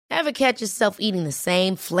Ever catch yourself eating the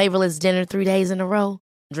same flavorless dinner 3 days in a row?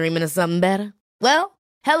 Dreaming of something better? Well,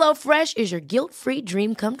 HelloFresh is your guilt-free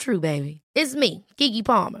dream come true, baby. It's me, Kike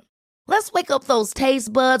Palmer. Let's wake up those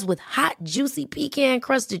taste buds with hot, juicy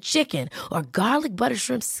pecan-crusted chicken or garlic butter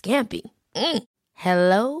shrimp scampi.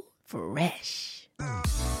 HelloFresh.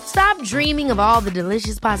 Stop dreaming of all the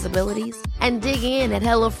delicious possibilities and dig in at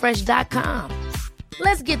HelloFresh.com.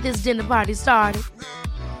 Let's get this dinner party started.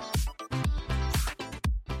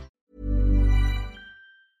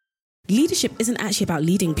 Leadership isn't actually about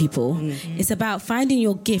leading people. It's about finding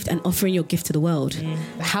your gift and offering your gift to the world.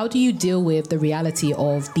 How do you deal with the reality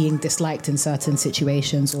of being disliked in certain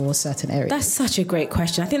situations or certain areas? That's such a great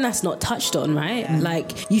question. I think that's not touched on, right?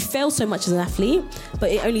 Like, you fail so much as an athlete,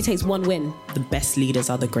 but it only takes one win. The best leaders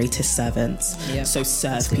are the greatest servants. Yeah. So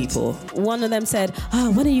serve people. One of them said,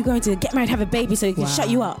 when are you going to get married, have a baby so he can shut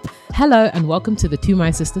you up? Hello and welcome to the To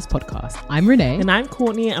My Sisters podcast. I'm Renee. And I'm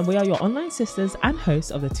Courtney, and we are your online sisters and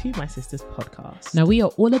hosts of the To My Sisters podcast. Now, we are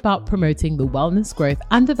all about promoting the wellness, growth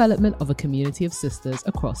and development of a community of sisters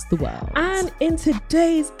across the world. And in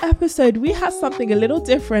today's episode, we have something a little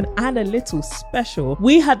different and a little special.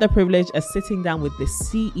 We had the privilege of sitting down with the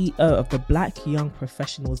CEO of the Black Young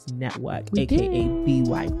Professionals Network, aka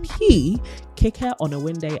BYP, Kike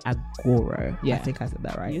Oniwinde-Agoro. Yeah. I think I said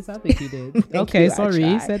that right. Yes, I think you did. Okay, sorry.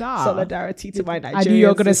 You said Solidarity to my Nigerian I knew you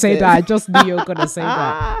were going to say sisters. that. I just knew you were going to say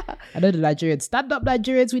that. I know the Nigerians. Stand up,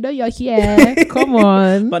 Nigerians. We know you're here. Come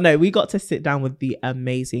on. But no, we got to sit down with the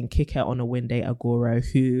amazing Kike Oniwinde-Agoro,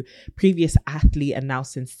 who previous athlete and now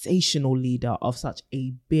sensational leader of such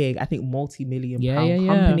a big, I think, multi-million pound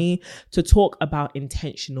company, to talk about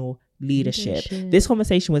intentional leadership. This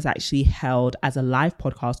conversation was actually held as a live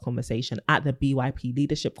podcast conversation at the BYP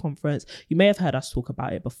Leadership Conference. You may have heard us talk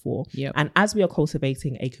about it before. Yep. And as we are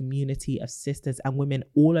cultivating a community of sisters and women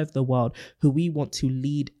all over the world who we want to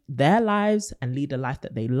lead their lives and lead a life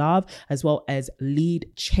that they love, as well as lead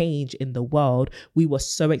change in the world, we were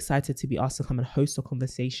so excited to be asked to come and host a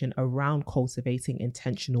conversation around cultivating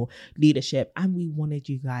intentional leadership. And we wanted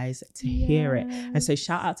you guys to hear it. And so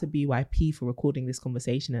shout out to BYP for recording this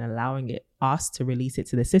conversation and allowing us to release it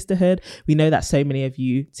to the sisterhood. We know that so many of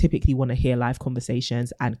you typically want to hear live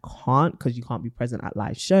conversations and can't, because you can't be present at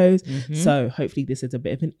live shows. So hopefully this is a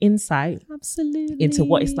bit of an insight into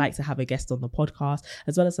what it's like to have a guest on the podcast,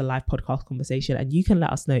 as well as a live podcast conversation. And you can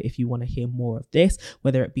let us know if you want to hear more of this,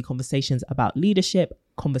 whether it be conversations about leadership,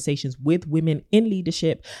 conversations with women in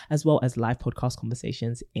leadership, as well as live podcast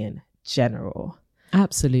conversations in general.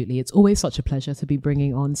 Absolutely. It's always such a pleasure to be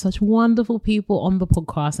bringing on such wonderful people on the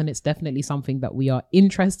podcast. And it's definitely something that we are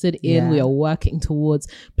interested in. We are working towards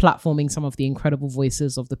platforming some of the incredible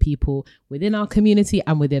voices of the people within our community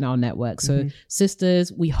and within our network. So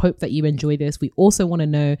sisters, we hope that you enjoy this. We also want to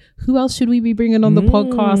know, who else should we be bringing on the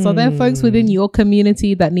podcast? Are there folks within your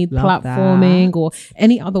community that need platforming, or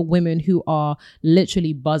any other women who are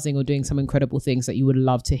literally buzzing or doing some incredible things that you would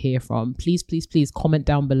love to hear from? Please, please, please comment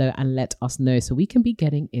down below and let us know so we can be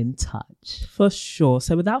getting in touch. For sure.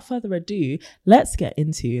 So without further ado, let's get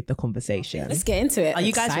into the conversation. Let's get into it. Are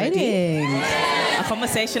you guys ready? A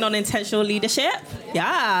conversation on intentional leadership?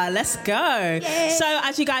 Yeah, let's go. Yay. So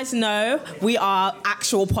as you guys know, we are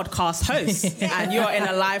actual podcast hosts and you're in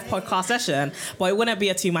a live podcast session, but it wouldn't be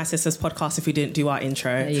a To My Sisters podcast if we didn't do our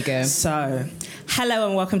intro. There you go. So hello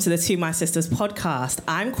and welcome to the To My Sisters podcast.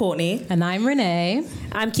 I'm Courtney. And I'm Renee.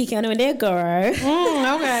 I'm Kike Oniwinde-Agoro.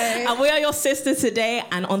 Okay. And we are your sisters today.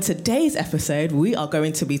 And on today's episode, we are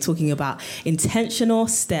going to be talking about intentional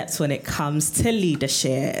steps when it comes to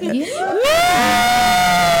leadership.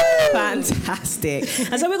 Fantastic.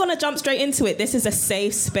 And so we're going to jump straight into it. This is a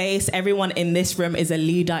safe space. Everyone in this room is a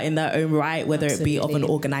leader in their own right, whether it be of an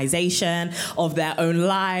organization, of their own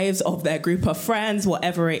lives, of their group of friends,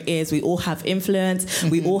 whatever it is. We all have influence.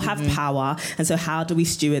 We all have power. And so how do we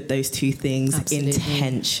steward those two things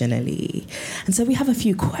intentionally? And so we have a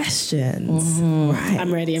few questions. Right.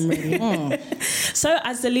 I'm ready. So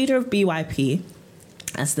as the leader of BYP,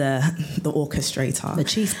 as the orchestrator, The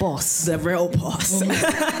chief boss. the real boss,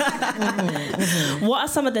 what are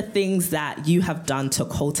some of the things that you have done to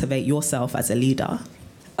cultivate yourself as a leader?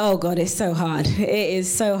 Oh God, it's so hard. It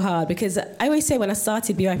is so hard because I always say when I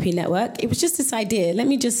started BYP Network, it was just this idea. Let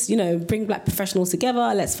me just, bring Black professionals together.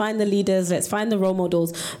 Let's find the leaders. Let's find the role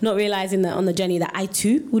models. Not realizing that on the journey that I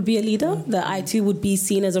too would be a leader, that I too would be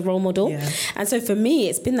seen as a role model. Yeah. And so for me,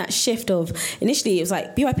 it's been that shift of, initially it was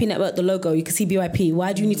like BYP Network, the logo, you can see BYP.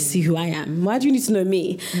 Why do you need to see who I am? Why do you need to know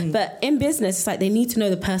me? But in business, it's like they need to know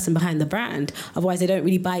the person behind the brand. Otherwise, they don't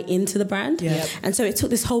really buy into the brand. Yeah. And so it took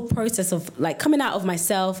this whole process of like coming out of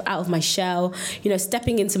myself, myself out of my shell,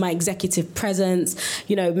 stepping into my executive presence,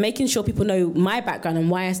 making sure people know my background and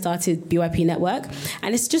why I started BYP Network.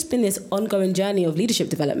 And it's just been this ongoing journey of leadership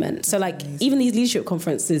development. So like even these leadership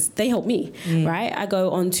conferences, they help me, right? I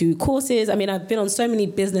go on to courses. I mean, I've been on so many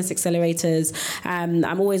business accelerators.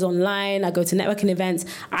 I'm always online. I go to networking events.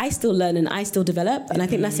 I still learn and I still develop. And I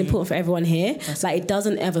think that's important for everyone here. Like it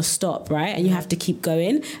doesn't ever stop, right? And you have to keep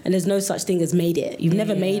going. And there's no such thing as made it. You've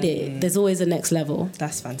never made it. There's always a next level.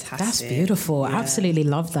 That's fantastic. That's beautiful. I absolutely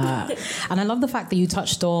love that. And I love the fact that you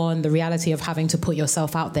touched on the reality of having to put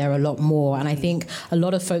yourself out there a lot more. And I think a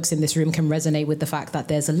lot of folks in this room can resonate with the fact that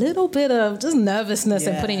there's a little bit of just nervousness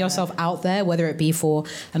in putting yourself out there, whether it be for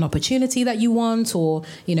an opportunity that you want or,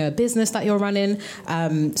 a business that you're running.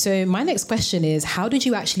 So my next question is, how did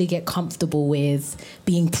you actually get comfortable with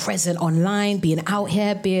being present online, being out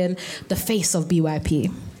here, being the face of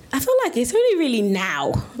BYP? I feel like it's only really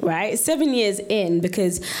now, right? 7 years in,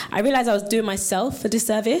 because I realized I was doing myself a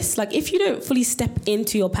disservice. Like if you don't fully step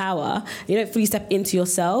into your power, you don't fully step into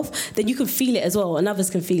yourself, then you can feel it as well and others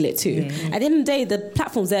can feel it too. At the end of the day, the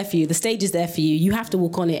platform's there for you, the stage is there for you, you have to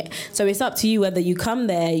walk on it. So it's up to you whether you come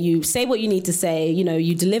there, you say what you need to say,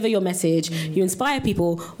 you deliver your message, you inspire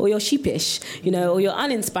people, or you're sheepish, or you're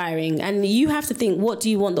uninspiring. And you have to think, what do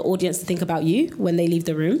you want the audience to think about you when they leave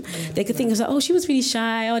the room? They could think, oh, she was really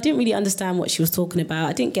shy, I didn't really understand what she was talking about.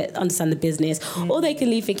 I didn't understand the business. Or they can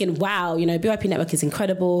leave thinking, wow, BYP Network is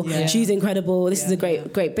incredible. She's incredible. This is a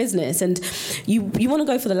great business. And you want to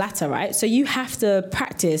go for the latter, right? So you have to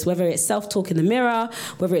practice, whether it's self-talk in the mirror,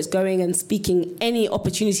 whether it's going and speaking any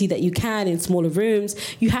opportunity that you can in smaller rooms.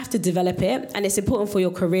 You have to develop it. And it's important for your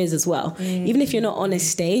careers as well. Even if you're not on a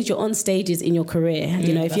stage, you're on stages in your career.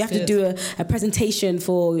 If you have to do a presentation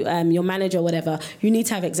for your manager or whatever, you need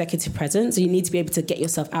to have executive presence. You need to be able to get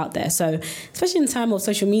yourself out there. So especially in time of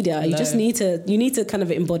social media, you just need to kind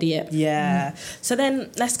of embody it. Yeah. So then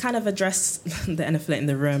let's kind of address the elephant in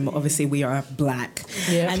the room. Obviously we are black.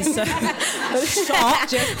 Yeah. And so shock,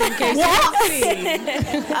 just in case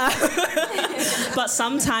but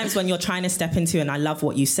sometimes when you're trying to step into, and I love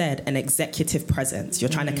what you said, an executive presence, you're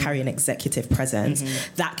trying to carry an executive presence,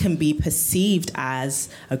 that can be perceived as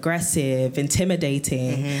aggressive,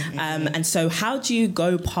 intimidating. And so how do you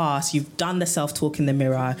go past, you've done the self-talk in the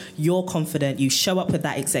mirror, you're confident, you show up with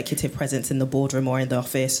that executive presence in the boardroom or in the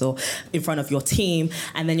office or in front of your team,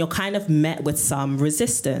 and then you're kind of met with some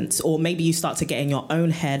resistance, or maybe you start to get in your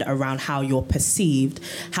own head around how you're perceived.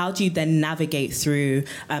 How do you then navigate through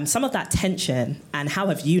some of that tension, and how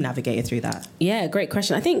have you navigated through that? Yeah, great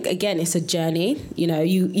question. I think, again, it's a journey.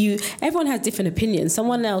 Everyone has different opinions.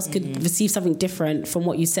 Someone else could receive something different from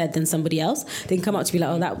what you said than somebody else. They can come up to be like,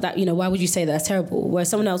 oh, that why would you say that's terrible? Where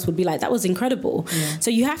someone else would be like, that was incredible.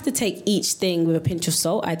 So you have to take each thing with a pinch of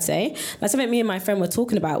salt, I'd say. Like something me and my friend were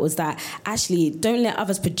talking about was that actually don't let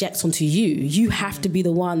others project onto you. You have to be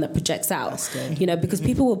the one that projects out. Because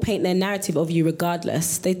people will paint their narrative of you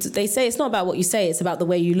regardless. They say it's not about what you say, it's about the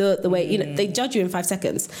way you look, the way, they judge you in 5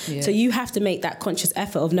 seconds. So you have to make that conscious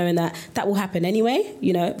effort of knowing that will happen anyway,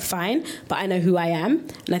 fine, but I know who I am.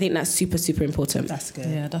 And I think that's super, super important. That's good.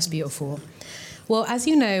 Yeah, that's beautiful. Well, as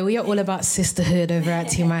you know, we are all about sisterhood over at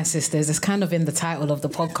Team My Sisters. It's kind of in the title of the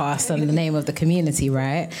podcast and the name of the community,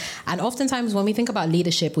 right? And oftentimes when we think about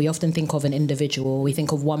leadership, we often think of an individual. We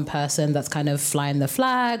think of one person that's kind of flying the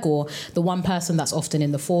flag, or the one person that's often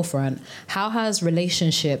in the forefront. How has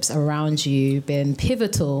relationships around you been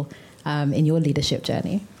pivotal in your leadership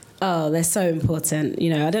journey? Oh, they're so important.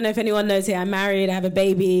 I don't know if anyone knows here, I'm married, I have a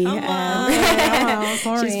baby.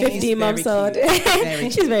 She's 15 months old.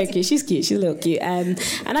 She's very cute. She's cute. She's a little cute. And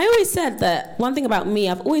I always said that one thing about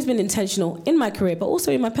me, I've always been intentional in my career, but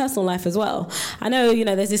also in my personal life as well. I know,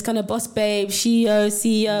 there's this kind of boss babe,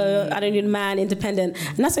 CEO, I don't need a man, independent,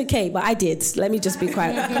 and that's okay, but I did. Let me just be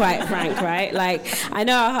quite frank, right? Like, I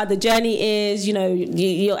know how hard the journey is,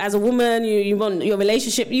 you as a woman, you want your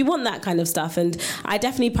relationship, you want that kind of stuff, and I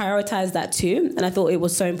definitely prioritize that too, and I thought it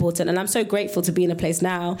was so important. And I'm so grateful to be in a place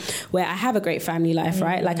now where I have a great family life,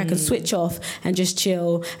 right? Like I can switch off and just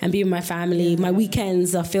chill and be with my family. My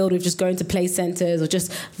weekends are filled with just going to play centers or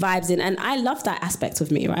just vibes in, and I love that aspect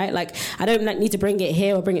of me, right? Like I don't need to bring it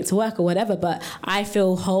here or bring it to work or whatever, but I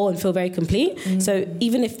feel whole and feel very complete. So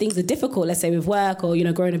even if things are difficult, let's say with work or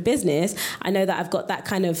growing a business, I know that I've got that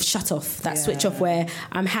kind of shut off, that switch off where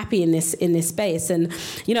I'm happy in this space. And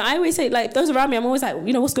I always say, like, those around me, I'm always like,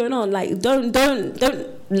 what's going going on? Like, don't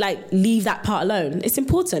like leave that part alone. It's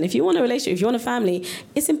important. If you want a relationship, if you want a family,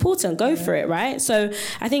 it's important. Go for it, right? So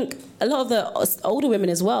I think a lot of the older women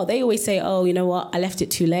as well, they always say, oh, you know what, I left it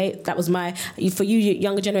too late. That was for you,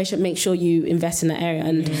 younger generation, make sure you invest in that area.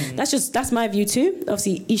 And that's my view too.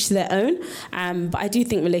 Obviously, each to their own. But I do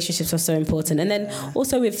think relationships are so important. And then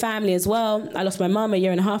also with family as well, I lost my mum a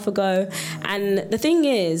year and a half ago. And the thing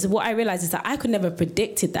is, what I realized is that I could never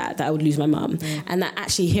predicted that I would lose my mum. And that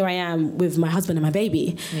actually here I am with my husband and my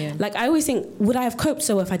baby. Yeah. Like I always think, would I have coped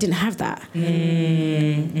so well if I didn't have that?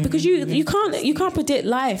 Because you can't predict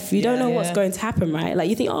life. You don't know what's going to happen, right? Like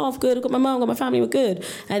you think, oh, I'm good, I've got my mom, I've got my family, we're good,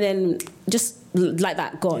 and then just like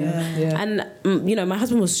that, gone. And you know, my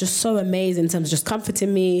husband was just so amazing in terms of just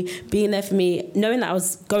comforting me, being there for me, knowing that I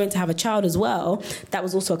was going to have a child as well. That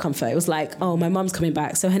was also a comfort. It was like, oh, my mum's coming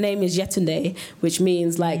back, so her name is Yetunde, which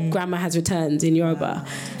means like grandma has returned in Yoruba.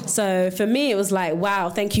 So for me it was like, wow,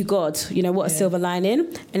 thank you God, you know, what a silver lining,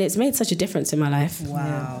 and it's made such a difference in my life.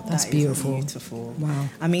 Wow, that's beautiful. Wow.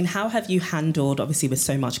 I mean, how have you handled, obviously with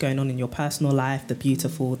so much going on in your personal life, the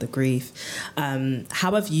beautiful, the grief,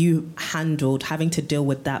 how have you handled having to deal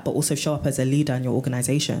with that but also show up as a leader in your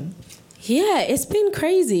organization? Yeah, it's been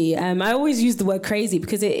crazy. I always use the word crazy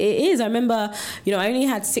because it is. I remember, you know, I only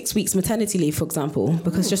had 6 weeks maternity leave, for example,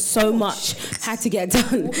 because just so much had to get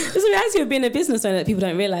done. It's the reality of being a business owner that people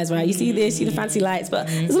don't realize, right? You see this, you see the fancy lights, but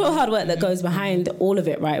there's a lot of hard work that goes behind all of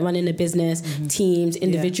it, right? Running a business, teams,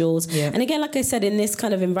 individuals. And again, like I said, in this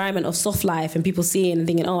kind of environment of soft life and people seeing and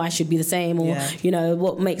thinking, oh, I should be the same, or, you know,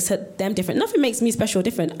 what makes them different? Nothing makes me special or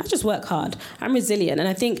different. I just work hard. I'm resilient. And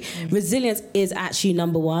I think resilience is actually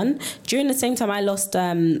number one. During the same time I lost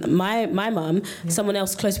my mum, someone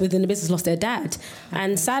else close within the business lost their dad,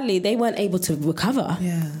 and sadly they weren't able to recover.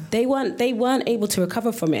 They weren't able to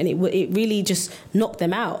recover from it, and it really just knocked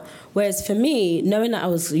them out. Whereas for me, knowing that I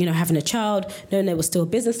was, you know, having a child, knowing there was still a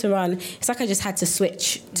business to run, it's like I just had to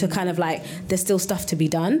switch to kind of like, there's still stuff to be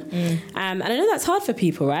done. And I know that's hard for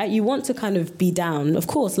people, right? You want to kind of be down. Of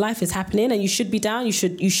course, life is happening and you should be down.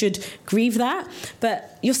 You should grieve that.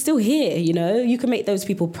 But you're still here, you know? You can make those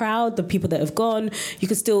people proud, the people that have gone. You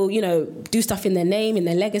can still, you know, do stuff in their name, in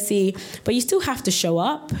their legacy. But you still have to show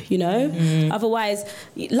up, you know? Otherwise,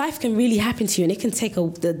 life can really happen to you and it can take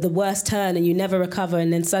the worst turn and you never recover,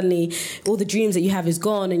 and then suddenly all the dreams that you have is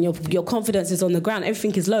gone and your confidence is on the ground.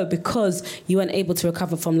 Everything is low because you weren't able to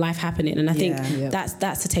recover from life happening. And I think that's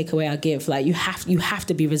the takeaway I give. Like you have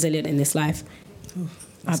to be resilient in this life.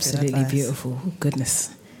 Absolutely beautiful. Oh,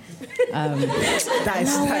 goodness.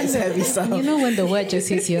 That is heavy stuff. You know when the word just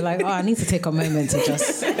hits you, like, oh, I need to take a moment to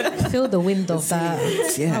just feel the wind of that.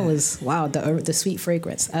 That was, wow, the sweet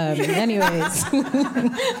fragrance. Anyways,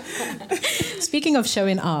 speaking of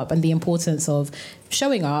showing up and the importance of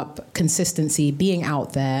showing up, consistency, being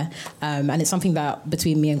out there, and it's something that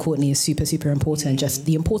between me and Courtney is super, super important, just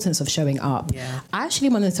the importance of showing up. I actually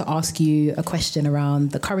wanted to ask you a question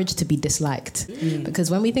around the courage to be disliked. Because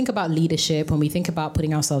when we think about leadership, when we think about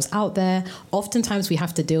putting ourselves out there, oftentimes we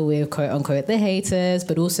have to deal with, quote unquote, the haters,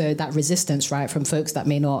 but also that resistance, right, from folks that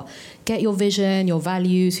may not get your vision, your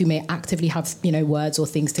values, who may actively have, you know, words or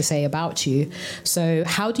things to say about you. So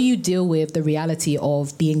how do you deal with the reality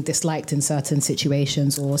of being disliked in certain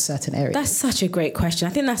situations or certain areas? That's such a great question.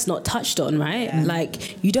 I think that's not touched on, right?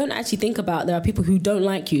 Like, you don't actually think about there are people who don't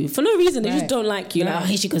like you for no reason. They just don't like you. Like, oh,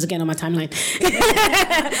 here she goes again on my timeline.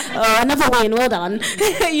 Oh, another win, well done.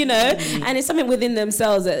 You know, and it's something within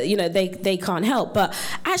themselves that, you know, they can't help. But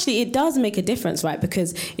actually, it does make a difference, right?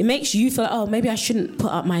 Because it makes you feel like, oh, maybe I shouldn't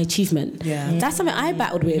put up my achievement. That's something I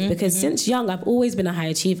battled with because since young, I've always been a high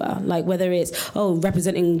achiever. Like, whether it's,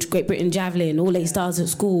 representing Great Britain javelin, all A stars at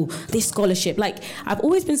school, this scholarship, like, I've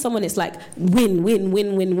always been someone, it's like win.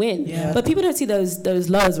 But people don't see those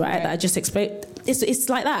lows, right? That I just explained. It's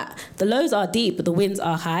like that. The lows are deep, but the wins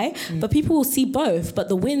are high. But people will see both, but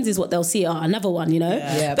the wins is what they'll see. Oh, another one, you know?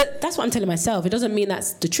 But that's what I'm telling myself. It doesn't mean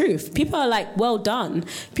that's the truth. People are like, well done.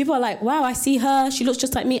 People are like, wow, I see her. She looks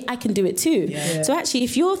just like me. I can do it too. So actually,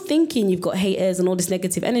 if you're thinking you've got haters and all this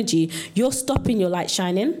negative energy, you're stopping your light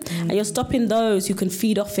shining. And you're stopping those who can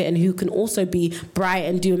feed off it and who can also be bright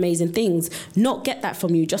and do amazing things, not get that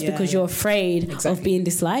from you just because you're afraid of being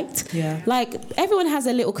disliked. Like, everyone has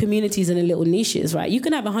their little communities and their little niches. percentages, right? You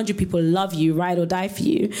can have 100 people love you, ride or die for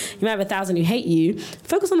you. You might have 1,000 who hate you.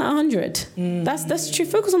 Focus on that 100. That's true.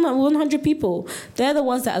 Focus on that 100 people. They're the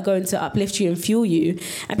ones that are going to uplift you and fuel you.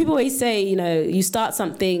 And people always say, you know, you start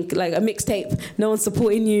something like a mixtape, no one's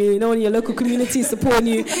supporting you, no one in your local community is supporting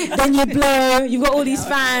you. Then you blow, you've got all these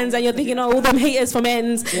fans, and you're thinking, oh, all them haters from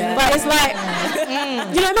ends. Yeah. But it's like,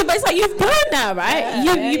 you know what I mean? But it's like you've blown now,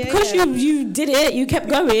 right? Because you did it, you kept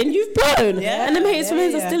going, you've blown. Yeah. And them haters from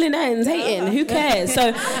ends are still in ends hating. Who cares? So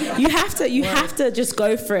you have to just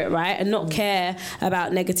go for it, right? And not care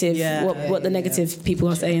about negative, what the negative people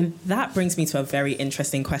are saying. That brings me to a very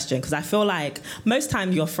interesting question, because I feel like most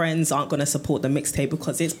times your friends aren't going to support the mixtape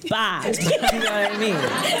because it's bad. You know what I mean?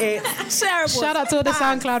 It's terrible. Shout out to all the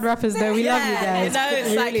SoundCloud rappers though. We love you guys. You know,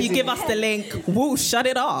 it's like you give us the link, woo, shut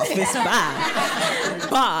it off. It's bad.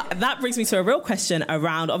 But that brings me to a real question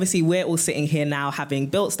around, obviously we're all sitting here now having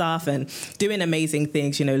built stuff and doing amazing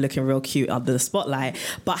things, you know, looking real cute under the spotlight.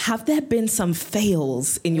 But have there been some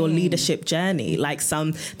fails in your leadership journey? Like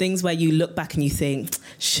some things where you look back and you think,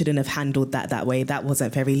 shouldn't have handled that way. That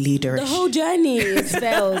wasn't very leaderish. The whole journey is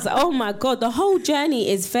fails. Oh my God, the whole journey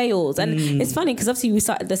is fails. And it's funny because obviously we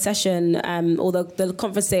started the session or the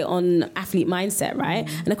conference day on athlete mindset, right?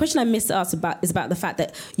 And the question I missed to ask about is about the fact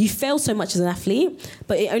that you fail so much as an athlete,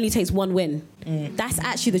 but it only takes one win. That's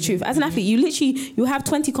actually the truth. As an athlete, you have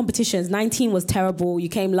 20 competitions. 19 was terrible. You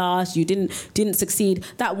came last. You didn't succeed.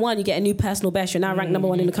 That one, you get a new personal best. You're now ranked number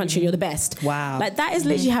 1 in the country. You're the best. Wow. Like that is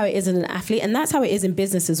literally how it is in an athlete, and that's how it is in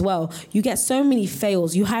business as well. You get so many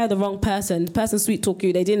fails. You hire the wrong person. The person sweet talk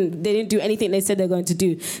you. They didn't do anything they said they're going to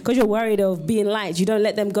do because you're worried of being liked. You don't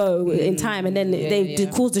let them go in time, and then they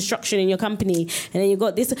cause destruction in your company. And then you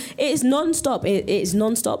got this. It's non-stop. It's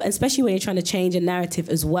non-stop, and especially when you're trying to change a narrative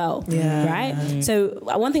as well. Yeah. Right. So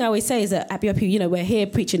one thing I always say is that at BRP, you know, we're here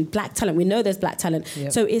preaching black talent. We know there's black talent.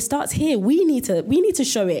 Yep. So it starts here. We need to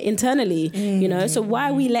show it internally, you know. So why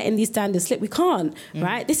are we letting these standards slip? We can't,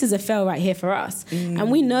 right? This is a fail right here for us.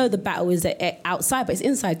 And we know the battle is outside, but it's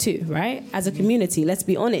inside too, right? As a community, let's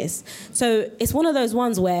be honest. So it's one of those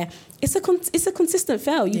ones where it's a consistent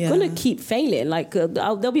fail. You're going to keep failing. Like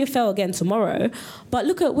there'll be a fail again tomorrow. But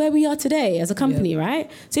look at where we are today as a company,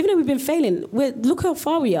 right? So even though we've been failing, look how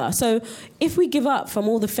far we are. So if we give up from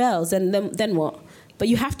all the fails, then what? But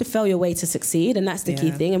you have to fail your way to succeed, and that's the key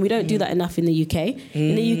thing. And we don't do that enough in the UK.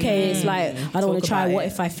 In the UK, it's like, I don't want to try, what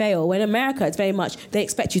if I fail? When in America, it's very much, they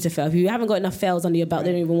expect you to fail. If you haven't got enough fails under your belt,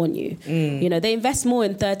 they don't even want you. You know, they invest more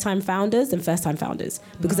in third-time founders than first-time founders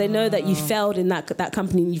because they know that you failed in that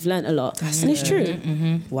company and you've learned a lot. And it's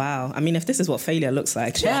true. Wow. I mean, if this is what failure looks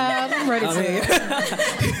like. Yeah, I'm ready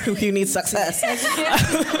to. You need success.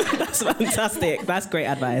 That's fantastic. That's great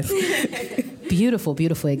advice. Beautiful,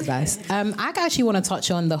 beautiful advice. I actually want to touch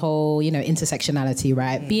on the whole, you know, intersectionality,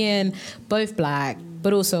 right? Being both black,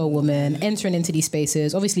 but also a woman, entering into these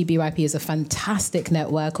spaces. Obviously, BYP is a fantastic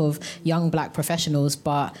network of young black professionals,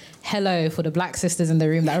 but hello for the black sisters in the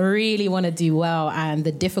room that really want to do well, and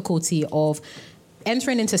the difficulty of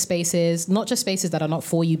entering into spaces, not just spaces that are not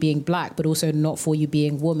for you being black, but also not for you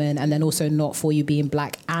being woman, and then also not for you being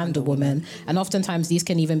black and a woman. And oftentimes these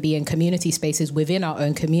can even be in community spaces within our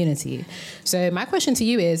own community. So my question to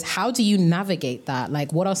you is, how do you navigate that?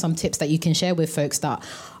 Like, what are some tips that you can share with folks that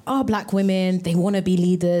are black women, they want to be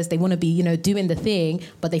leaders, they want to be, you know, doing the thing,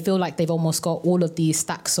 but they feel like they've almost got all of these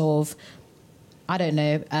stacks of, I don't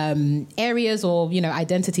know, areas or, you know,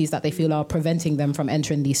 identities that they feel are preventing them from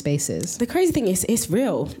entering these spaces? The crazy thing is, it's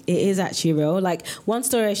real. It is actually real. Like, one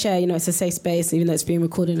story I share, you know, it's a safe space, even though it's being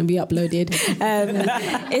recorded and be uploaded.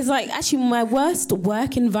 It's like, actually, my worst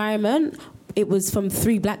work environment, it was from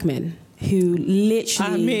 3 black men who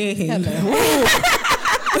literally...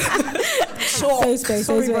 Sorry,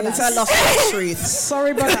 brother. Tell us the truth.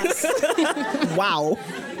 Sorry, brother. Wow.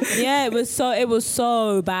 Yeah, it was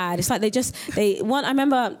so bad. It's like I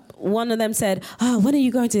remember one of them said, "Oh, when are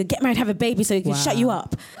you going to get married, have a baby, so he can shut you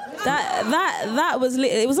up?" That was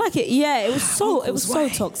it was like it. Yeah, it was so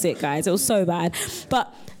toxic, guys. It was so bad,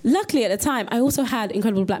 but. Luckily, at the time, I also had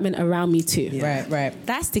incredible black men around me too. Yeah. Right.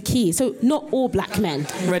 That's the key. So not all black men.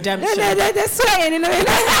 Redemption. They're sweating, you know.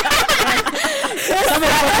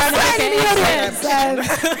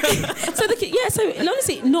 So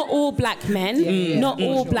honestly, not all black men, not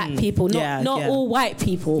all black people, not all white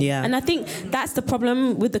people. Yeah. And I think that's the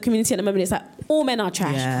problem with the community at the moment. It's like all men are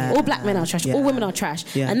trash, all black men are trash, all women are trash,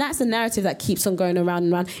 and that's the narrative that keeps on going around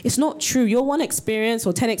and around. It's not true. Your one experience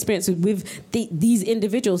or 10 experiences with these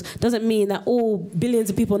individuals individuals doesn't mean that all billions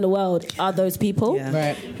of people in the world are those people. Yeah.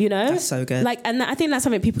 Right. You know? That's so good. Like, and I think that's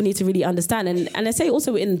something people need to really understand. And I say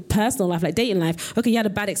also in personal life, like dating life, okay, you had a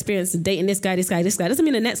bad experience dating this guy. Doesn't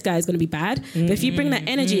mean the next guy is going to be bad. But if you bring that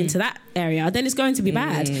energy into that area, then it's going to be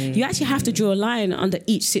bad. You actually have to draw a line under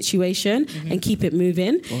each situation and keep it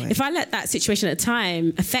moving. Boy. If I let that situation at the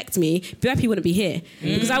time affect me, BIP wouldn't be here.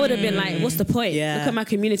 Because I would have been like, what's the point? Yeah. Look at my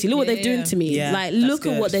community. Look what they're doing to me. Yeah, Like, that's look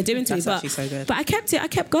good. at what they're doing to That's me. actually so good. But I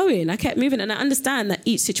kept going. I kept moving. And I understand that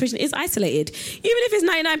each situation is isolated. Even if it's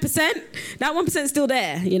 99%, that 1% is still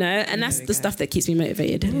there, you know? And that's the stuff that keeps me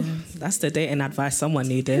motivated. Yeah. That's the dating advice someone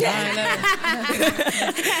needed.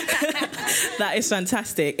 That is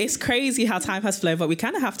fantastic. It's crazy how time has flown, but we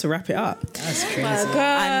kind of have to wrap it up. That's crazy.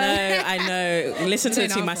 I know. Listen to the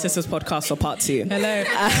Two My Sisters podcast for part 2. Hello.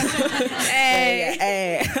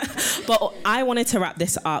 Hey. But I wanted to wrap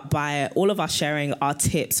this up by all of us sharing our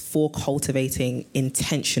tips for cultivating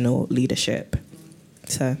intentional leadership.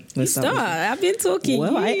 So let's start. I've been talking.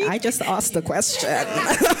 Well, I just asked the question.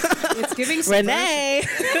 It's giving some Renee.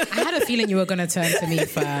 I had a feeling you were going to turn to me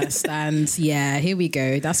first. And yeah, here we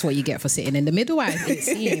go. That's what you get for sitting in the middle, it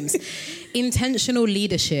seems. Intentional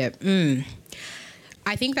leadership.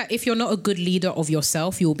 I think that if you're not a good leader of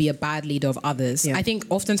yourself, you'll be a bad leader of others. Yeah. I think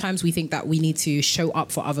oftentimes we think that we need to show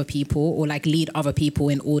up for other people or like lead other people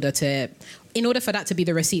in order for that to be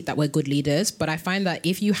the receipt that we're good leaders. But I find that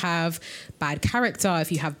if you have bad character,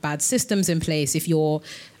 if you have bad systems in place, if you're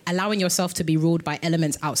allowing yourself to be ruled by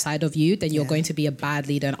elements outside of you, then you're going to be a bad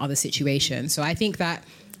leader in other situations. So I think that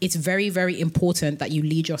it's very, very important that you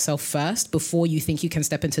lead yourself first before you think you can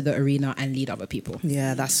step into the arena and lead other people.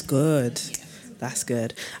 Yeah, that's good. That's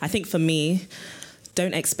good. I think for me,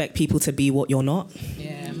 don't expect people to be what you're not.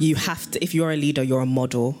 Yeah. You have to, if you're a leader, you're a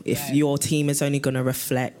model. If your team is only going to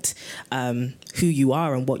reflect who you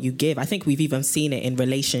are and what you give. I think we've even seen it in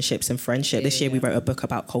relationships and friendship. This year we wrote a book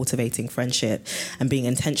about cultivating friendship and being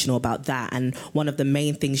intentional about that. And one of the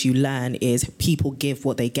main things you learn is people give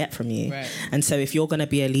what they get from you. Right. And so if you're going to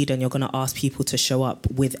be a leader and you're going to ask people to show up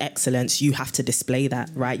with excellence, you have to display that,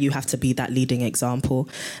 right? You have to be that leading example.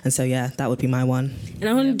 And so, yeah, that would be my one. And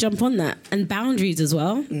I want to jump on that. And boundaries as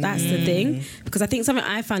well. That's the thing. Because I think something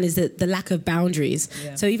I found is that the lack of boundaries.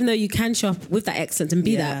 Yeah. So even though you can show up with that excellence and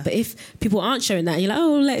be that, but if people aren't showing that, you're like,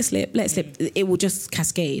 oh, let it slip, it will just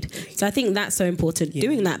cascade. So I think that's so important,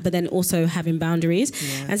 doing that, but then also having boundaries.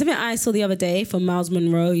 Yeah. And something I saw the other day from Miles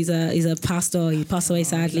Monroe, he's a pastor, he passed away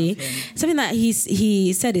sadly. Something that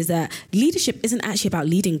he said is that leadership isn't actually about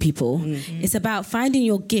leading people. It's about finding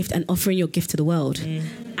your gift and offering your gift to the world.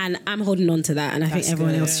 And I'm holding on to that, and I think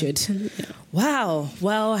everyone else should. Wow.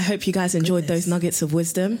 Well, I hope you guys enjoyed those nuggets of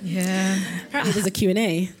wisdom. Yeah. Apparently there's a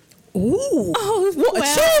Q&A. Ooh. Oh, what a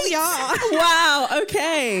treat. Yeah. Wow.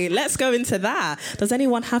 Okay. Let's go into that. Does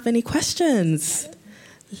anyone have any questions?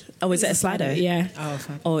 Oh, is it a Slido? Yeah.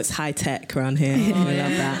 Oh, it's high tech around here. We love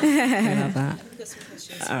that. We love that.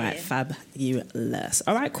 All right. Fabulous.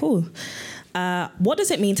 All right, cool. What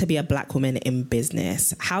does it mean to be a black woman in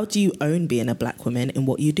business? How do you own being a black woman in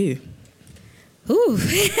what you do? Ooh.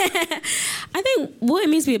 I think what it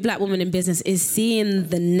means to be a black woman in business is seeing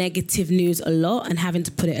the negative news a lot and having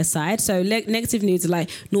to put it aside. So negative news is like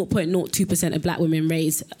 0.02% of black women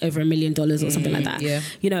raise over $1 million or something like that. Yeah.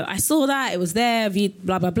 You know, I saw that, it was there,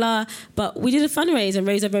 blah, blah, blah. But we did a fundraise and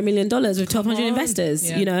raised over $1 million with 1,200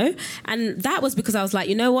 investors, you know? And that was because I was like,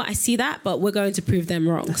 you know what, I see that, but we're going to prove them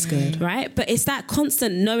wrong. That's good. Right? But it's that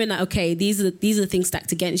constant knowing that, okay, these are the things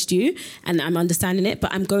stacked against you and I'm understanding it,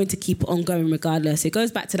 but I'm going to keep on going regardless. It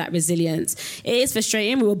goes back to that resilience. It is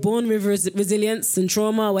frustrating. We were born with resilience and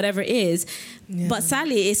trauma, whatever it is. Yeah. But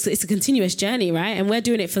sadly, it's a continuous journey, right? And we're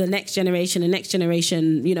doing it for the next generation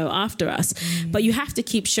you know, after us. But you have to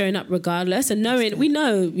keep showing up regardless and knowing, we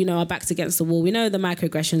know, you know, our back's against the wall. We know the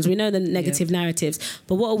microaggressions. We know the negative narratives.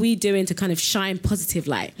 But what are we doing to kind of shine positive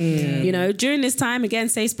light? You know, during this time, again,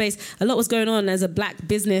 safe space, a lot was going on as a black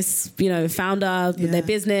business, you know, founder with their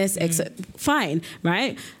business, fine,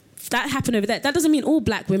 right? That happened over there. That doesn't mean all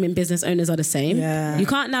black women business owners are the same. Yeah. You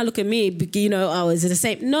can't now look at me, you know, oh, is it the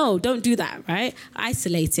same? No, don't do that, right?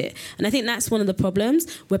 Isolate it. And I think that's one of the problems.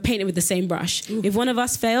 We're painted with the same brush. Ooh. If one of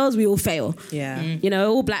us fails, we all fail. Yeah. You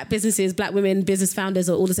know, all black businesses, black women, business founders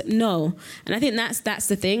are all the same. No. And I think that's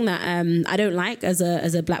the thing that I don't like as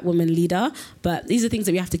a black woman leader. But these are things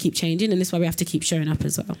that we have to keep changing, and this is why we have to keep showing up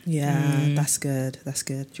as well. Yeah, that's good. That's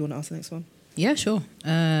good. Do you want to ask the next one? Yeah, sure.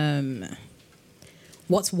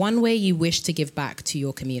 What's one way you wish to give back to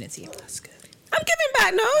your community? That's good. I'm giving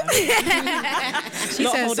back, no? She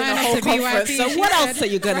not said, holding a whole conference. So what else are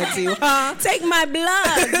you going to do? Huh? Take my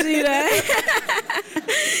blood, you know?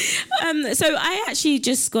 So I actually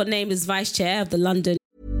just got named as vice chair of the London.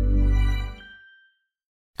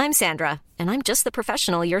 I'm Sandra, and I'm just the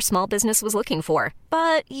professional your small business was looking for.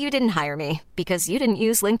 But you didn't hire me because you didn't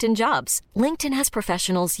use LinkedIn Jobs. LinkedIn has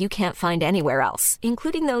professionals you can't find anywhere else,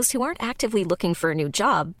 including those who aren't actively looking for a new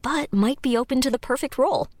job, but might be open to the perfect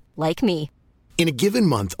role, like me. In a given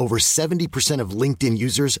month, over 70% of LinkedIn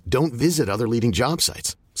users don't visit other leading job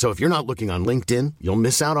sites. So if you're not looking on LinkedIn, you'll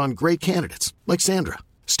miss out on great candidates like Sandra.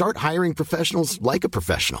 Start hiring professionals like a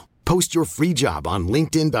professional. Post your free job on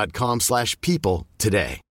linkedin.com/people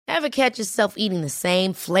today. Ever catch yourself eating the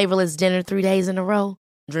same flavorless dinner 3 days in a row?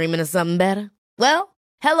 Dreaming of something better? Well,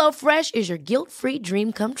 HelloFresh is your guilt-free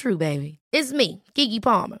dream come true, baby. It's me, Kike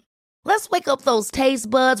Palmer. Let's wake up those taste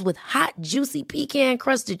buds with hot, juicy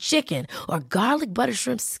pecan-crusted chicken or garlic butter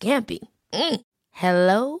shrimp scampi.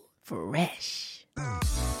 Hello Fresh.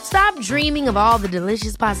 Stop dreaming of all the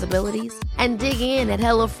delicious possibilities and dig in at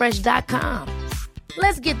HelloFresh.com.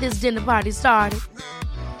 Let's get this dinner party started.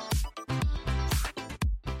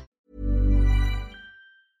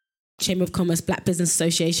 Chamber of Commerce Black Business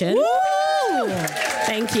Association. Woo!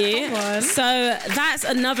 Thank you. So that's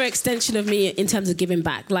another extension of me in terms of giving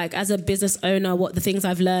back. Like as a business owner, what the things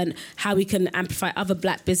I've learned, how we can amplify other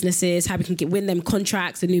black businesses, how we can win them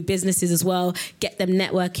contracts and new businesses as well, get them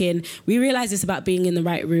networking. We realize it's about being in the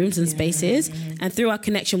right rooms and spaces. And through our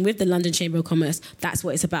connection with the London Chamber of Commerce, that's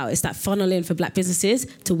what it's about. It's that funneling for black businesses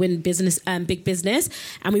to win business and big business.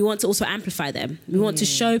 And we want to also amplify them. We want to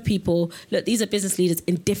show people, look, these are business leaders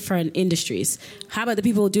in different industries. How about the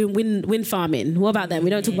people doing wind farming? What about them? We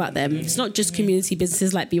don't talk about them. It's not just community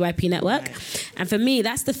businesses like BYP Network. And for me,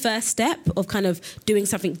 that's the first step of kind of doing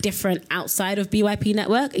something different outside of BYP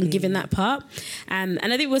Network and giving that part. And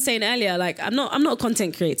I think we were saying earlier, like I'm not a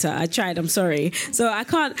content creator. I tried, I'm sorry. So I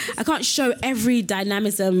can't show every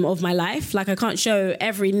dynamism of my life. Like I can't show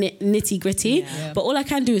every nitty gritty, but all I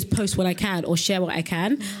can do is post what I can or share what I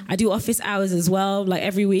can. I do office hours as well. Like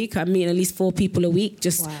every week I'm meeting at least 4 people a week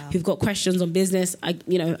just who've got questions on business. I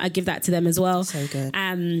give that to them as well. So good.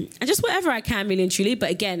 And just whatever I can, really and truly. But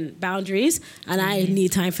again, boundaries, and I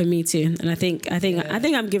need time for me too. And I think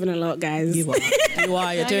I'm giving a lot, guys. You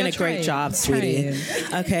are. You're doing a great job, sweetie.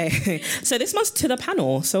 Okay, so this one's to the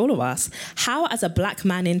panel. So all of us, how as a black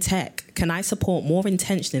man in tech can I support more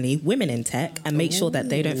intentionally women in tech and make sure that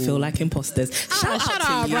they don't feel like imposters? Shout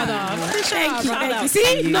out, brother. Thank you.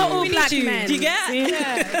 See, not all black men. Do you get?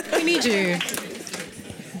 Yeah, we need you.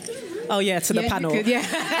 Oh yeah, to the panel.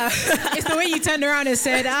 It's the way you turned around and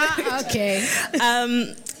said, okay.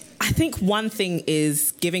 I think one thing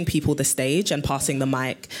is giving people the stage and passing the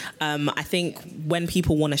mic. I think when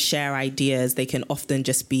people want to share ideas, they can often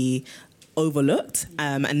just be overlooked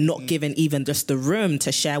and not given even just the room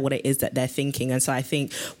to share what it is that they're thinking. And so I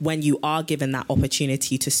think when you are given that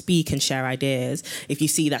opportunity to speak and share ideas, if you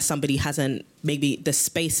see that somebody hasn't, maybe the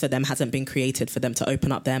space for them hasn't been created for them to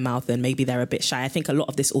open up their mouth and maybe they're a bit shy. I think a lot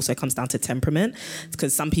of this also comes down to temperament,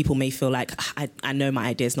 because some people may feel like, I know my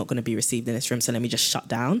idea is not going to be received in this room, so let me just shut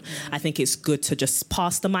down. I think it's good to just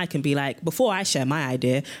pass the mic and be like, before I share my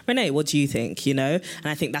idea, Renee, what do you think? And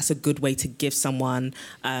I think that's a good way to give someone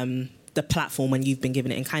the platform when you've been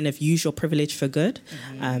given it and kind of use your privilege for good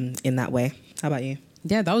in that way. How about you?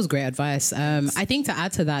 Yeah, that was great advice. I think to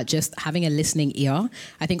add to that, just having a listening ear.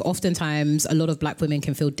 I think oftentimes a lot of black women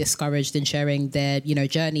can feel discouraged in sharing their,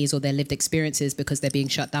 journeys or their lived experiences because they're being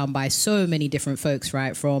shut down by so many different folks,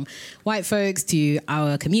 right? From white folks to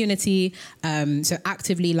our community. So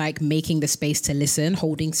actively making the space to listen,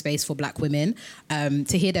 holding space for black women,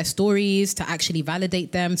 to hear their stories, to actually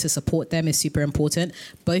validate them, to support them is super important,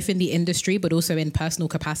 both in the industry, but also in personal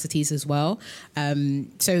capacities as well.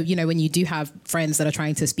 So, when you do have friends that are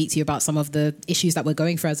trying to speak to you about some of the issues that we're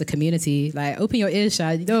going through as a community, open your ears,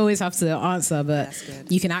 Shad. You don't always have to answer, but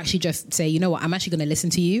you can actually just say, you know what, I'm actually going to listen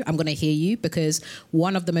to you. I'm going to hear you, because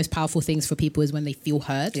one of the most powerful things for people is when they feel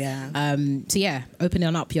heard.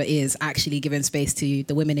 Opening up your ears, actually giving space to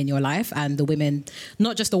the women in your life, and the women,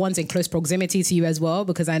 not just the ones in close proximity to you as well,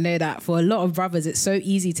 because I know that for a lot of brothers, it's so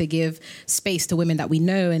easy to give space to women that we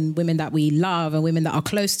know and women that we love and women that are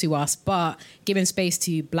close to us, but giving space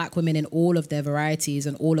to black women in all of their varieties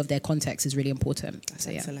and all of their contexts is really important.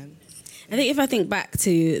 So, excellent. I think if I think back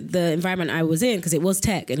to the environment I was in, because it was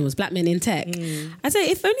tech and it was black men in tech, I'd say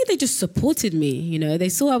if only they just supported me, they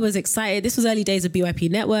saw I was excited. This was early days of BYP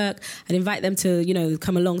Network. I'd invite them to,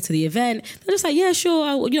 come along to the event. They're just like, yeah, sure,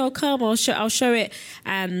 I'll come, I'll show it.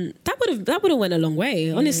 That would have went a long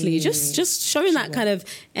way, honestly. Just showing that kind of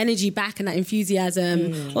energy back and that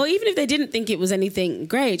enthusiasm. Or even if they didn't think it was anything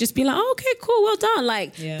great, just be like, oh, okay, cool, well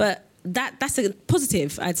done. But that's a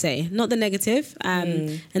positive, I'd say, not the negative,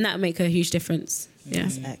 and that would make a huge difference. Yeah,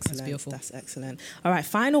 that's excellent. That's beautiful. That's excellent. All right,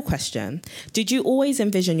 final question. Did you always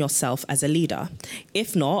envision yourself as a leader?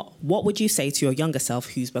 If not, what would you say to your younger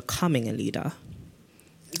self who's becoming a leader?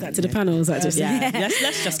 Is that to the panel? Is that just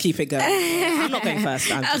let's just keep it going. I'm not going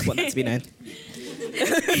first. I just want that to be known.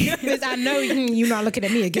 Because I know you're not looking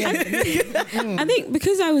at me again. I think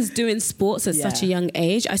because I was doing sports at such a young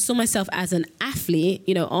age, I saw myself as an athlete,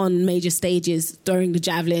 you know, on major stages, throwing the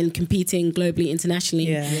javelin, competing globally,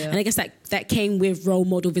 internationally. And I guess that came with role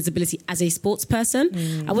model visibility as a sports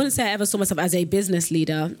person. I wouldn't say I ever saw myself as a business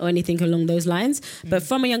leader or anything along those lines. But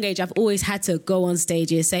from a young age, I've always had to go on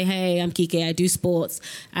stages, say, hey, I'm Kike, I do sports.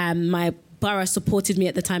 My borough supported me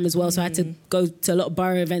at the time as well, so I had to go to a lot of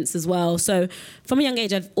borough events as well. So from a young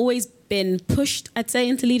age, I've always been pushed, I'd say,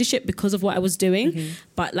 into leadership because of what I was doing.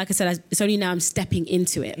 But like I said, it's only now I'm stepping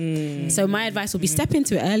into it. So my advice would be step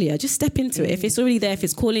into it earlier. Just step into it. If it's already there, if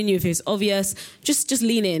it's calling you, if it's obvious, just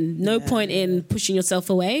lean in. No point in pushing yourself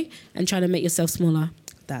away and trying to make yourself smaller.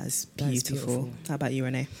 That is beautiful. How about you,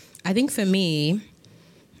 Renee? I think for me,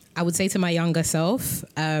 I would say to my younger self,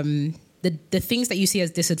 the things that you see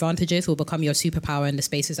as disadvantages will become your superpower in the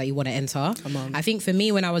spaces that you want to enter. I think for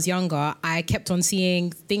me, when I was younger, I kept on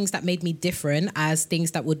seeing things that made me different as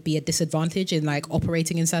things that would be a disadvantage in like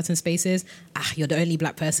operating in certain spaces. You're the only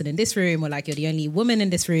black person in this room, or like you're the only woman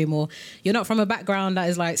in this room, or you're not from a background that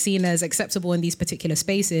is like seen as acceptable in these particular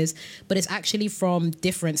spaces. But it's actually from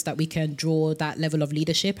difference that we can draw that level of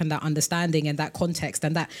leadership and that understanding and that context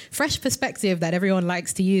and that fresh perspective that everyone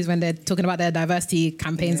likes to use when they're talking about their diversity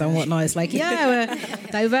campaigns and whatnot. It's like,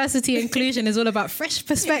 diversity inclusion is all about fresh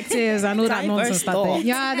perspectives and all that nonsense.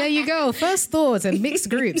 There you go. First thoughts and mixed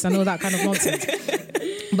groups and all that kind of nonsense.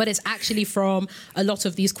 But it's actually from a lot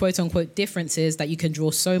of these quote unquote differences that you can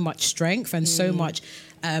draw so much strength and so much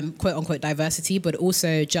quote unquote diversity, but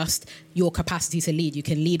also just your capacity to lead. You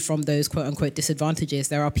can lead from those quote unquote disadvantages.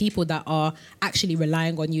 There are people that are actually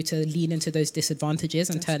relying on you to lean into those disadvantages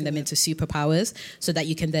and turn them into superpowers so that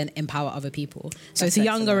you can then empower other people. So to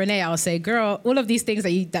younger Renee, I'll say, girl, all of these things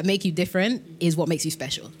that make you different is what makes you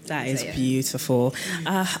special. That is beautiful.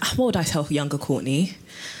 What would I tell younger Courtney?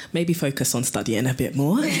 Maybe focus on studying a bit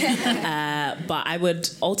more. But I would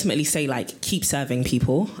ultimately say, like, keep serving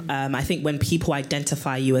people. I think when people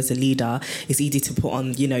identify you as a leader, it's easy to put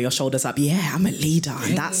on, your shoulders up. Yeah, I'm a leader.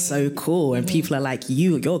 And that's so cool. And people are like,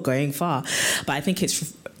 you're going far. But I think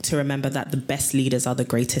it's to remember that the best leaders are the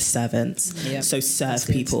greatest servants. So serve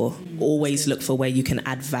people. Always look for where you can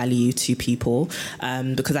add value to people.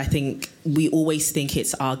 Because I think we always think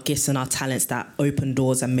it's our gifts and our talents that open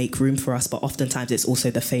doors and make room for us, but oftentimes it's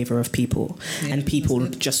also the favor of people and people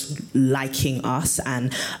just liking us,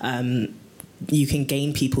 and you can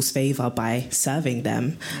gain people's favor by serving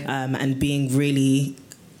them and being really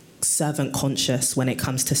servant conscious when it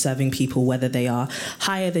comes to serving people, whether they are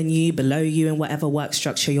higher than you, below you, in whatever work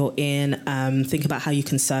structure you're in. Think about how you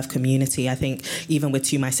can serve community. I think even with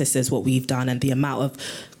To My Sisters, what we've done and the amount of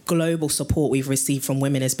global support we've received from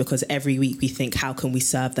women is because every week we think, how can we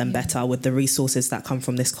serve them better with the resources that come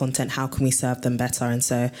from this content? How can we serve them better? And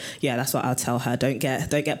so, that's what I'll tell her. Don't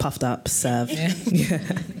get puffed up, serve.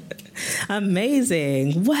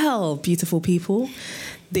 Amazing. Well, beautiful people,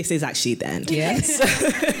 this is actually the end. Yes.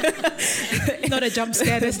 Not a jump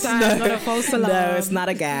scare this time, not a false alarm. No, it's not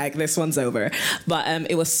a gag. This one's over. But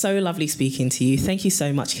it was so lovely speaking to you. Thank you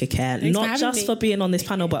so much, Kike. Not just for being on this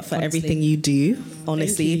panel, but for everything you do.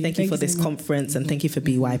 Honestly, thank you for this conference, and thank you for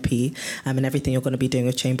BYP and everything you're going to be doing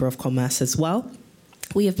with Chamber of Commerce as well.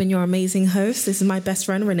 We have been your amazing hosts. This is my best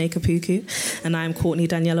friend, Renee Kapuku, and I'm Courtney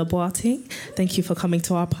Daniela Boating. Thank you for coming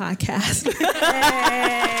to our podcast.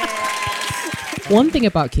 One thing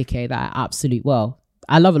about Kike that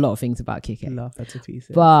I love a lot of things about Kike. Love her to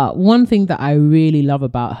pieces. But one thing that I really love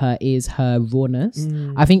about her is her rawness.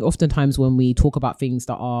 I think oftentimes when we talk about things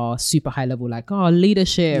that are super high level, like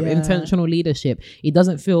leadership, intentional leadership, it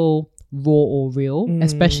doesn't feel raw or real,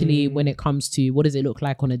 especially when it comes to what does it look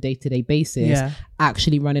like on a day-to-day basis,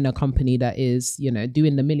 actually running a company that is,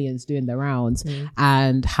 doing the millions, doing the rounds,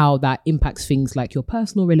 and how that impacts things like your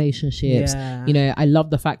personal relationships. I love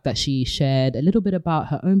the fact that she shared a little bit about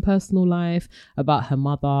her own personal life, about her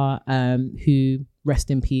mother, who,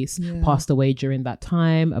 rest in peace, passed away during that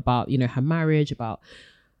time, about, her marriage, about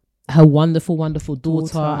her wonderful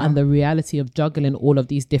daughter, and the reality of juggling all of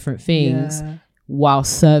these different things while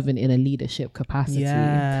serving in a leadership capacity.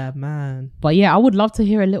 Yeah, man. But yeah, I would love to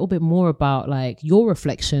hear a little bit more about like your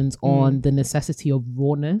reflections on the necessity of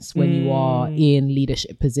rawness when you are in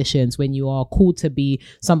leadership positions, when you are called to be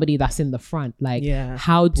somebody that's in the front. Like,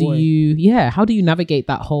 how do you navigate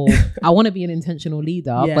that whole, I want to be an intentional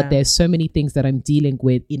leader, but there's so many things that I'm dealing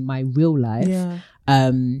with in my real life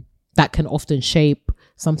that can often shape,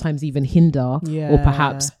 sometimes even hinder, or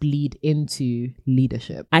perhaps bleed into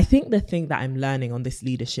leadership. I think the thing that I'm learning on this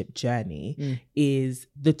leadership journey is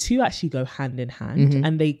the two actually go hand in hand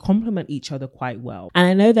and they complement each other quite well. And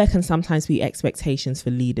I know there can sometimes be expectations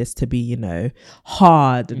for leaders to be, you know,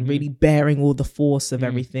 hard and really bearing all the force of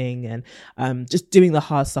everything and just doing the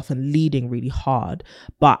hard stuff and leading really hard.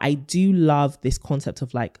 But I do love this concept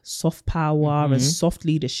of like soft power and soft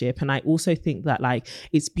leadership. And I also think that like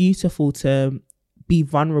it's beautiful to be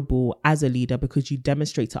vulnerable as a leader because you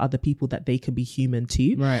demonstrate to other people that they can be human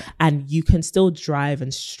too. Right. And you can still drive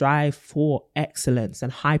and strive for excellence and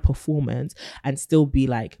high performance and still be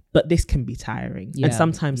like, but this can be tiring. And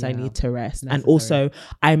sometimes I need to rest. Necessary. And also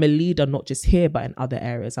I'm a leader, not just here, but in other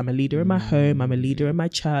areas. I'm a leader in my home. I'm a leader in my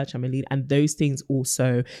church. I'm a leader. And those things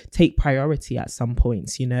also take priority at some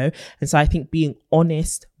points, you know? And so I think being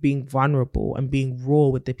honest, being vulnerable and being raw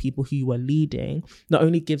with the people who you are leading not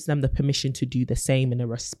only gives them the permission to do the same in a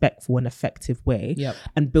respectful and effective way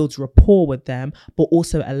and builds rapport with them, but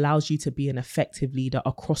also allows you to be an effective leader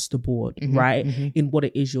across the board, right? In what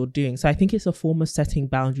it is you're doing. So I think it's a form of setting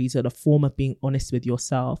boundaries and a form of being honest with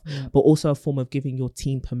yourself, but also a form of giving your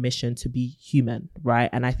team permission to be human, right?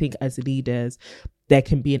 And I think as leaders, there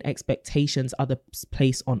can be an expectations others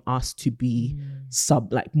place on us to be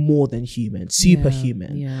more than human,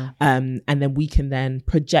 superhuman. And then we can then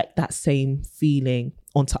project that same feeling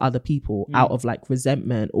onto other people out of like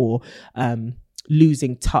resentment or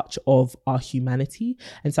losing touch of our humanity.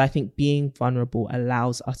 And so I think being vulnerable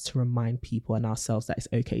allows us to remind people and ourselves that it's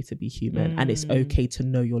okay to be human and it's okay to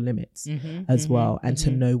know your limits as well and to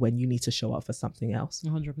know when you need to show up for something else.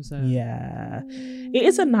 100%. Yeah. It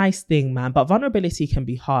is a nice thing, man, but vulnerability can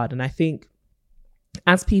be hard. And I think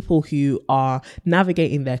as people who are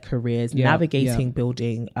navigating their careers, navigating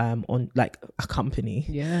building on like a company,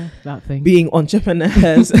 that thing, being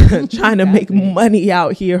entrepreneurs, trying to make money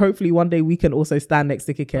out here. Hopefully one day we can also stand next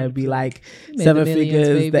to Kike and be like 7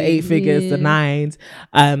 figures, the 8 figures, the 9s.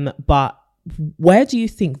 But where do you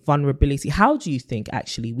think vulnerability, how do you think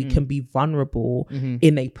actually we can be vulnerable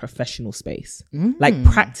in a professional space? Like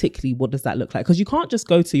practically, what does that look like? Because you can't just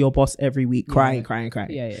go to your boss every week crying. Do you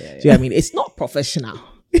know what I mean? It's not professional.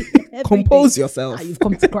 Compose yourself. You've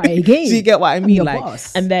come to cry again. Do you get what I mean? Like,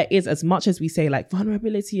 boss. and there is, as much as we say like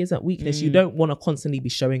vulnerability isn't weakness, you don't want to constantly be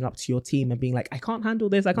showing up to your team and being like, I can't handle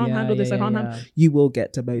this, I can't handle this, I can't handle. You will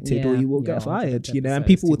get demoted or you will get fired, you know, and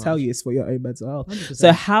people will tell you it's for your own mental health. 100%.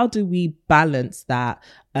 So how do we balance that?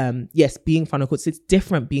 Yes, being vulnerable, it's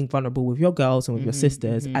different being vulnerable with your girls and with your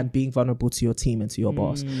sisters and being vulnerable to your team and to your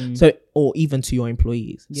boss. So, or even to your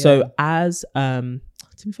employees. So as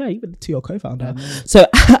to be fair, even to your co-founder. So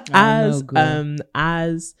as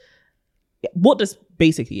what does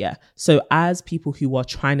basically, so as people who are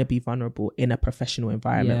trying to be vulnerable in a professional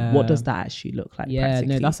environment, what does that actually look like?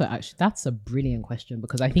 No, that's a brilliant question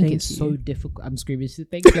because I think it's so difficult. I'm screaming.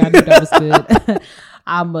 Thank you. I know that was good.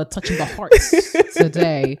 I'm touching the hearts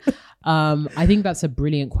today. I think that's a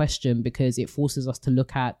brilliant question because it forces us to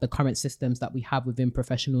look at the current systems that we have within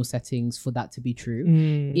professional settings for that to be true.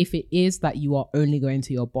 If it is that you are only going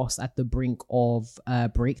to your boss at the brink of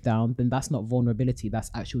breakdown, then that's not vulnerability, that's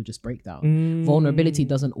actual just breakdown. Vulnerability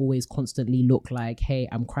doesn't always constantly look like, hey,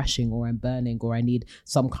 I'm crashing or I'm burning or I need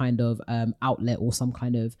some kind of outlet or some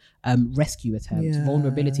kind of rescue attempt.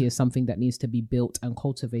 Vulnerability is something that needs to be built and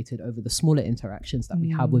cultivated over the smaller interactions that we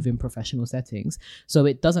have within professional settings. So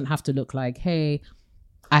it doesn't have to look like, hey,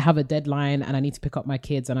 I have a deadline and I need to pick up my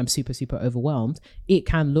kids and I'm super, super overwhelmed. It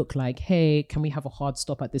can look like, hey, can we have a hard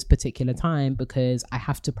stop at this particular time because I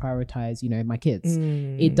have to prioritize, you know, my kids.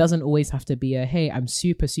 It doesn't always have to be a, hey, I'm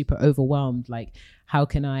super, super overwhelmed. Like, how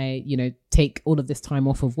can I, you know, take all of this time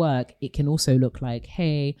off of work? It can also look like,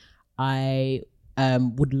 hey, I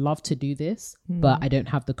would love to do this, but I don't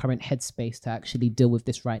have the current headspace to actually deal with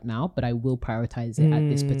this right now, but I will prioritize it at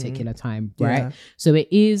this particular time, right? So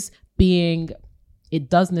it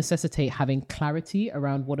does necessitate having clarity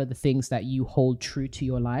around what are the things that you hold true to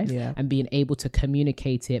your life and being able to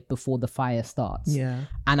communicate it before the fire starts.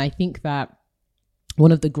 And I think that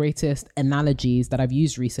one of the greatest analogies that I've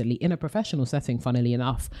used recently in a professional setting, funnily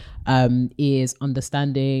enough, is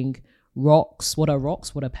understanding rocks, what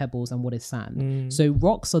are pebbles, and what is sand. So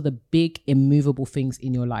rocks are the big immovable things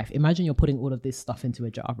in your life. Imagine you're putting all of this stuff into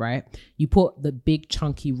a jar, right? You put the big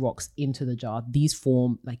chunky rocks into the jar. These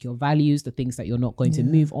form like your values, the things that you're not going to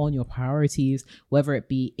move on, your priorities, whether it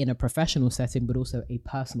be in a professional setting but also a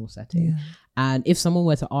personal setting. And if someone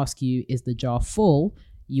were to ask you, is the jar full,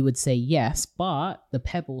 you would say yes, but the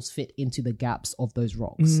pebbles fit into the gaps of those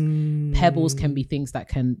rocks. Pebbles can be things that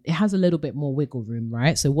it has a little bit more wiggle room,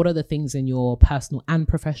 right? So what are the things in your personal and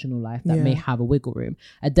professional life that may have a wiggle room?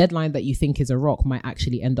 A deadline that you think is a rock might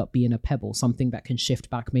actually end up being a pebble, something that can shift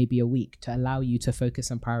back maybe a week to allow you to focus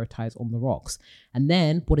and prioritize on the rocks. And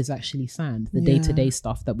then what is actually sand, the day-to-day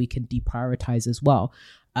stuff that we can deprioritize as well.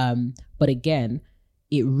 But again,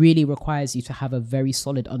 it really requires you to have a very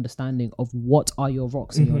solid understanding of what are your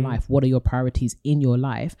rocks in your life, what are your priorities in your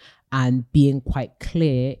life, and being quite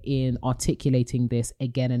clear in articulating this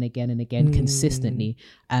again and again and again consistently,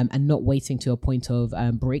 and not waiting to a point of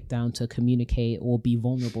breakdown to communicate or be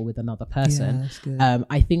vulnerable with another person.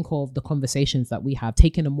 I think of the conversations that we have,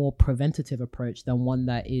 taking a more preventative approach than one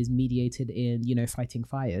that is mediated in, fighting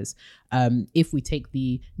fires. If we take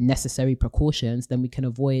the necessary precautions, then we can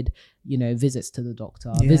avoid, visits to the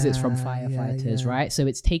doctor, visits from firefighters, right? So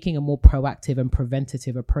it's taking a more proactive and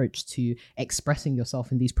preventative approach to expressing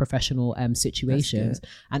yourself in these professional situations,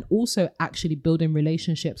 and also actually building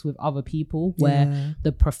relationships with other people where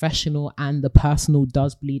the professional and the personal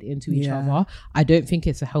does bleed into each other. I don't think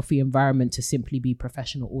it's a healthy environment to simply be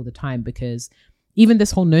professional all the time, because even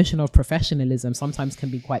this whole notion of professionalism sometimes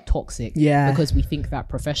can be quite toxic, because we think that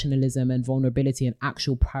professionalism and vulnerability and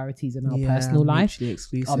actual priorities in our personal life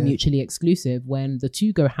are mutually exclusive, when the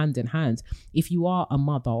two go hand in hand. If you are a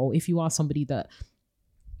mother, or if you are somebody that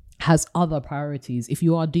has other priorities, if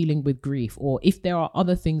you are dealing with grief, or if there are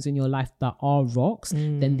other things in your life that are rocks,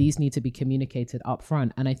 then these need to be communicated up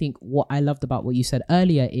front. And I think what I loved about what you said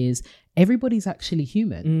earlier is everybody's actually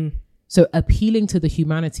human. So appealing to the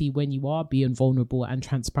humanity when you are being vulnerable and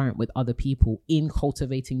transparent with other people in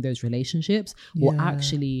cultivating those relationships will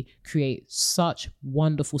actually create such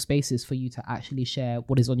wonderful spaces for you to actually share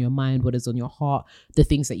what is on your mind, what is on your heart, the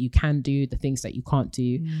things that you can do, the things that you can't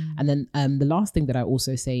do. And then the last thing that I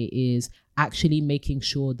also say is actually making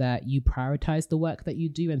sure that you prioritize the work that you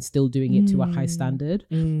do and still doing it to a high standard.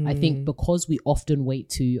 I think because we often wait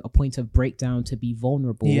to a point of breakdown to be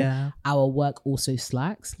vulnerable, our work also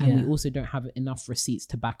slacks, and we also don't have enough receipts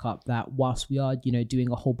to back up that whilst we are, doing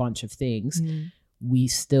a whole bunch of things, we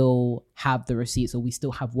still have the receipts, or we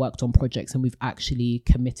still have worked on projects and we've actually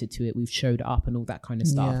committed to it, we've showed up and all that kind of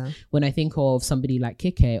stuff. When I think of somebody like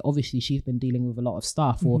Kike, obviously she's been dealing with a lot of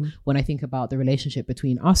stuff, or when I think about the relationship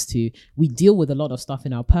between us two, we deal with a lot of stuff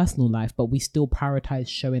in our personal life, but we still prioritize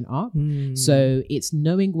showing up. So it's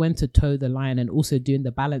knowing when to toe the line, and also doing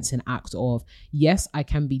the balancing act of, yes, I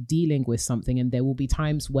can be dealing with something, and there will be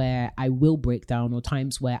times where I will break down, or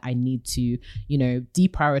times where I need to,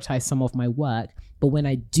 deprioritize some of my work. But when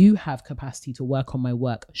I do have capacity to work on my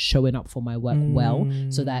work, showing up for my work well,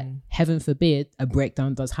 so that heaven forbid a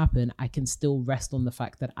breakdown does happen, I can still rest on the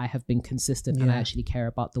fact that I have been consistent and I actually care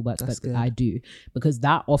about the work that I do, because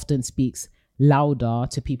that often speaks louder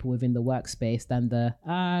to people within the workspace than the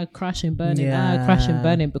crash and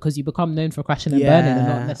burning, because you become known for crashing and burning and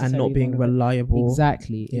not necessarily and not being reliable.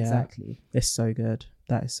 Exactly. It's so good.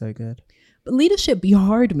 That is so good. But leadership be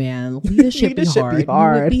hard, man. Leadership be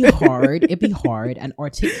hard. It'd be hard. And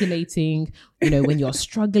articulating, when you're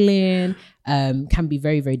struggling, can be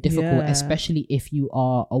very, very difficult, especially if you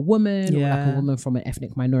are a woman, or like a woman from an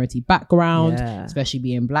ethnic minority background, especially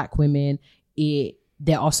being Black women.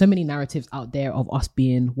 There are so many narratives out there of us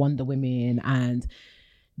being Wonder Women and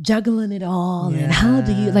juggling it all. And how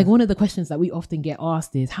do you, like, one of the questions that we often get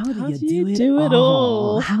asked is, how do you do it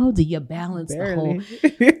all? How do you balance the whole?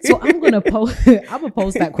 So I'm gonna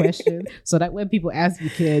post that question so that when people ask, you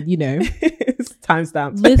can,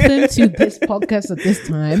 timestamp listen to this podcast at this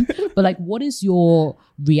time. But like, what is your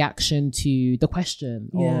reaction to the question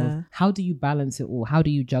of how do you balance it all? How do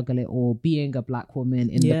you juggle it all? Being a Black woman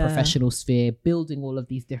in the professional sphere, building all of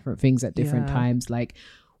these different things at different times. Like,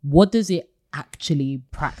 what does it actually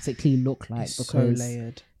practically look like? It's because so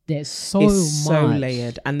layered. There's so much. So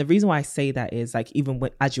layered. And the reason why I say that is, like, even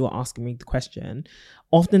as you were asking me the question,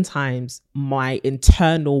 oftentimes my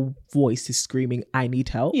internal voice is screaming, I need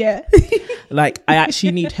help. Like, I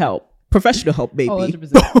actually need help. Professional help, maybe.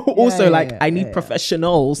 Also, I need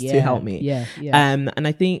professionals to help me. And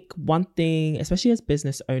I think one thing, especially as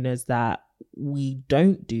business owners, that we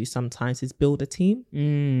don't do sometimes is build a team.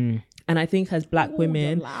 And I think as Black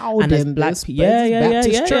women and as Black people,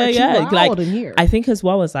 like I think as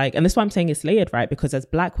well as like, and that's why I'm saying it's layered, right? Because as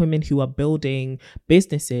Black women who are building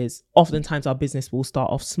businesses, oftentimes our business will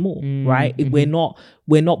start off small, right?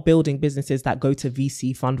 We're not building businesses that go to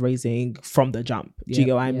VC fundraising from the jump. Do you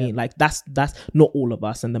get what I mean? Like that's not all of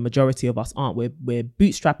us, and the majority of us aren't. We're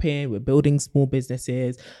bootstrapping, we're building small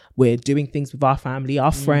businesses, we're doing things with our family,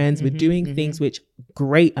 our friends, we're doing things which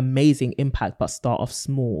great, amazing impact, but start off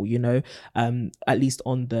small, you know, at least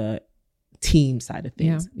on the team side of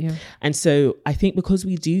things. And so I think because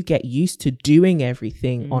we do get used to doing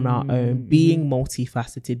everything on our own, being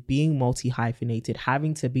multifaceted, being multi-hyphenated,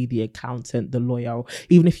 having to be the accountant, the lawyer, or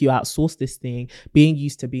even if you outsource this thing, being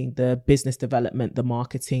used to being the business development, the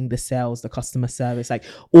marketing, the sales, the customer service, like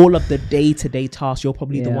all of the day-to-day tasks, you're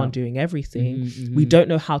probably the one doing everything. We don't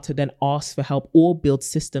know how to then ask for help or build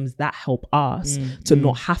systems that help us to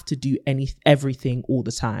not have to do everything all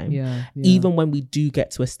the time. Even when we do get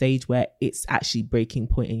to a stage where it's actually breaking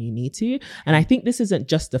point and you need to. And I think this isn't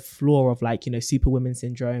just the flaw of like, you know, superwoman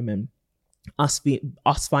syndrome and us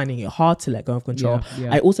finding it hard to let go of control.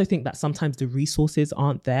 I also think that sometimes the resources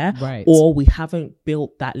aren't there, or we haven't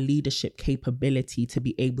built that leadership capability to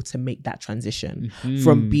be able to make that transition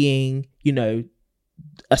from being, you know,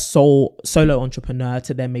 a solo entrepreneur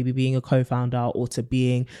to then maybe being a co-founder, or to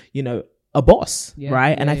being, you know, a boss,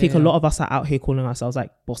 right? And I think a lot of us are out here calling ourselves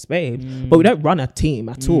like boss babe, but we don't run a team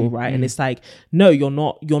at all, right? And it's like, no, you're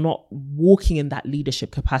not walking in that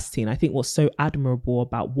leadership capacity. And I think what's so admirable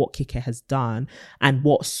about what Kike has done, and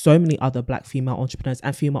what so many other Black female entrepreneurs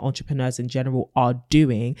and female entrepreneurs in general are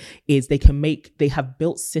doing, is they have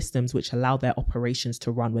built systems which allow their operations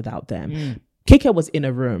to run without them. Kike was in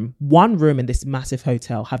one room in this massive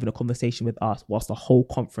hotel, having a conversation with us whilst the whole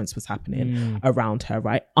conference was happening around her,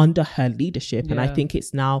 right? Under her leadership. And I think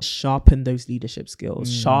it's now sharpened those leadership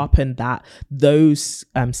skills, sharpened those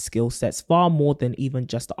skill sets far more than even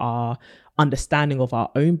just our understanding of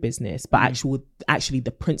our own business, but actually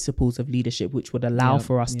the principles of leadership, which would allow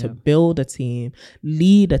for us to build a team,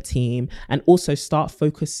 lead a team, and also start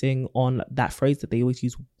focusing on that phrase that they always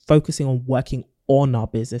use, focusing on working on our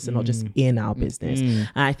business and not just in our business. And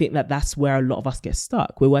I think that that's where a lot of us get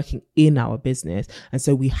stuck. We're working in our business, and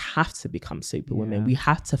so we have to become superwomen. We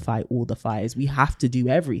have to fight all the fires. We have to do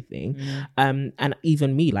everything. And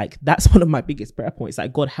even me, like, that's one of my biggest prayer points.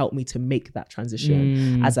 Like, God help me to make that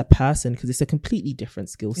transition as a person, because it's a completely different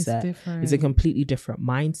skill set. It's a completely different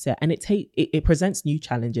mindset, and it presents new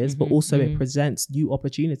challenges, but also it presents new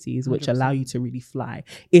opportunities which 100%. Allow you to really fly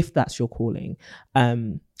if that's your calling.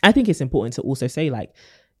 I think it's important to also say, like,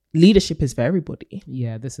 leadership is for everybody.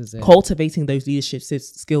 Yeah, this is it. Cultivating those leadership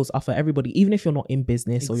skills are for everybody. Even if you're not in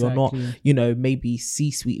business or you're not, you know, maybe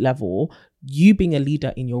C-suite level, you being a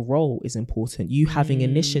leader in your role is important. You having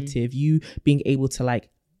initiative, you being able to like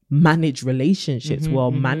manage relationships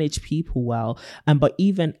well, manage people well. But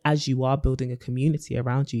even as you are building a community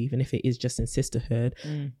around you, even if it is just in sisterhood,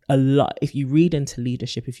 a lot, if you read into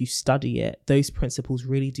leadership, if you study it, those principles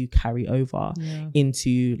really do carry over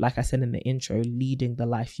into, like I said in the intro, leading the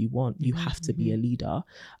life you want. You have to be a leader,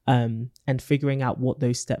 and figuring out what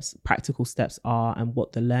those steps, practical steps are, and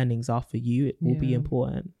what the learnings are for you, it will be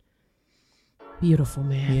important. Beautiful,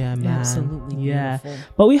 man. Yeah, man. Absolutely beautiful.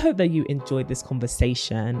 But we hope that you enjoyed this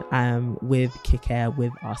conversation with Kike,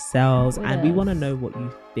 with ourselves, and we want to know what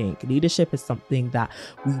you think. Leadership is something that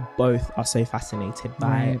we both are so fascinated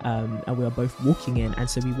by, and we are both walking in, and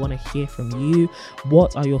so we want to hear from you.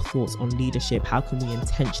 What are your thoughts on leadership? How can we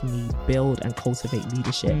intentionally build and cultivate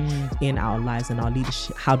leadership in our lives and our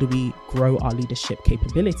leadership? How do we grow our leadership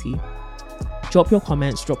capability? Drop your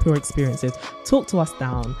comments, drop your experiences, talk to us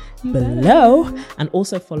down below, and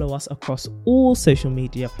also follow us across all social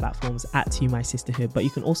media platforms at To My Sisterhood. But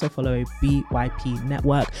you can also follow BYP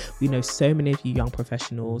Network. We know so many of you young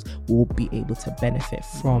professionals will be able to benefit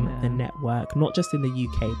from the network, not just in the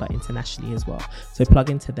UK, but internationally as well. So plug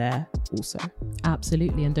into there also.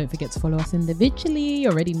 Absolutely. And don't forget to follow us individually. You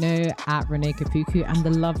already know, at Renee Kapuku, and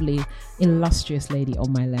the lovely, illustrious lady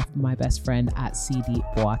on my left, my best friend, at CD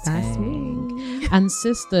Boateng. That's me. And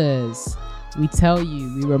sisters, we tell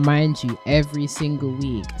you, we remind you every single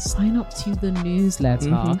week, sign up to the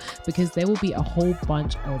newsletter, because there will be a whole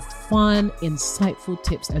bunch of fun, insightful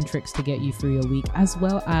tips and tricks to get you through your week, as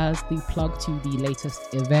well as the plug to the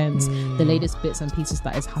latest events, the latest bits and pieces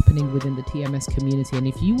that is happening within the TMS community. And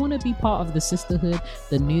if you want to be part of the sisterhood,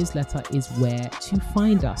 the newsletter is where to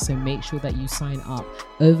find us. So make sure that you sign up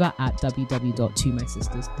over at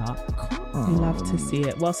www.tomysisters.com. Love to see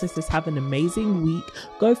it. Well, sisters, have an amazing week.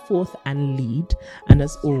 Go forth and lead. And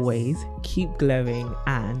as always, keep glowing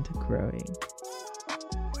and growing.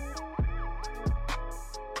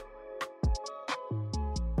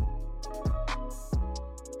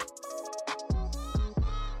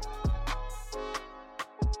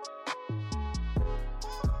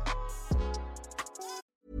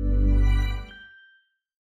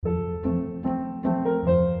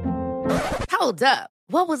 Hold up.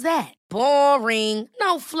 What was that? Boring.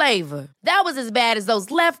 No flavor. That was as bad as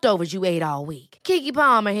those leftovers you ate all week. Kike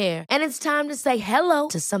Palmer here, and it's time to say hello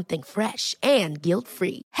to something fresh and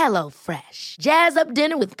guilt-free. Hello Fresh. Jazz up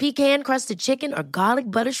dinner with pecan-crusted chicken or garlic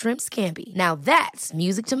butter shrimp scampi. Now that's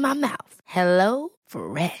music to my mouth. Hello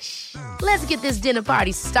Fresh. Let's get this dinner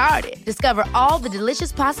party started. Discover all the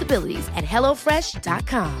delicious possibilities at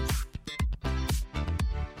HelloFresh.com.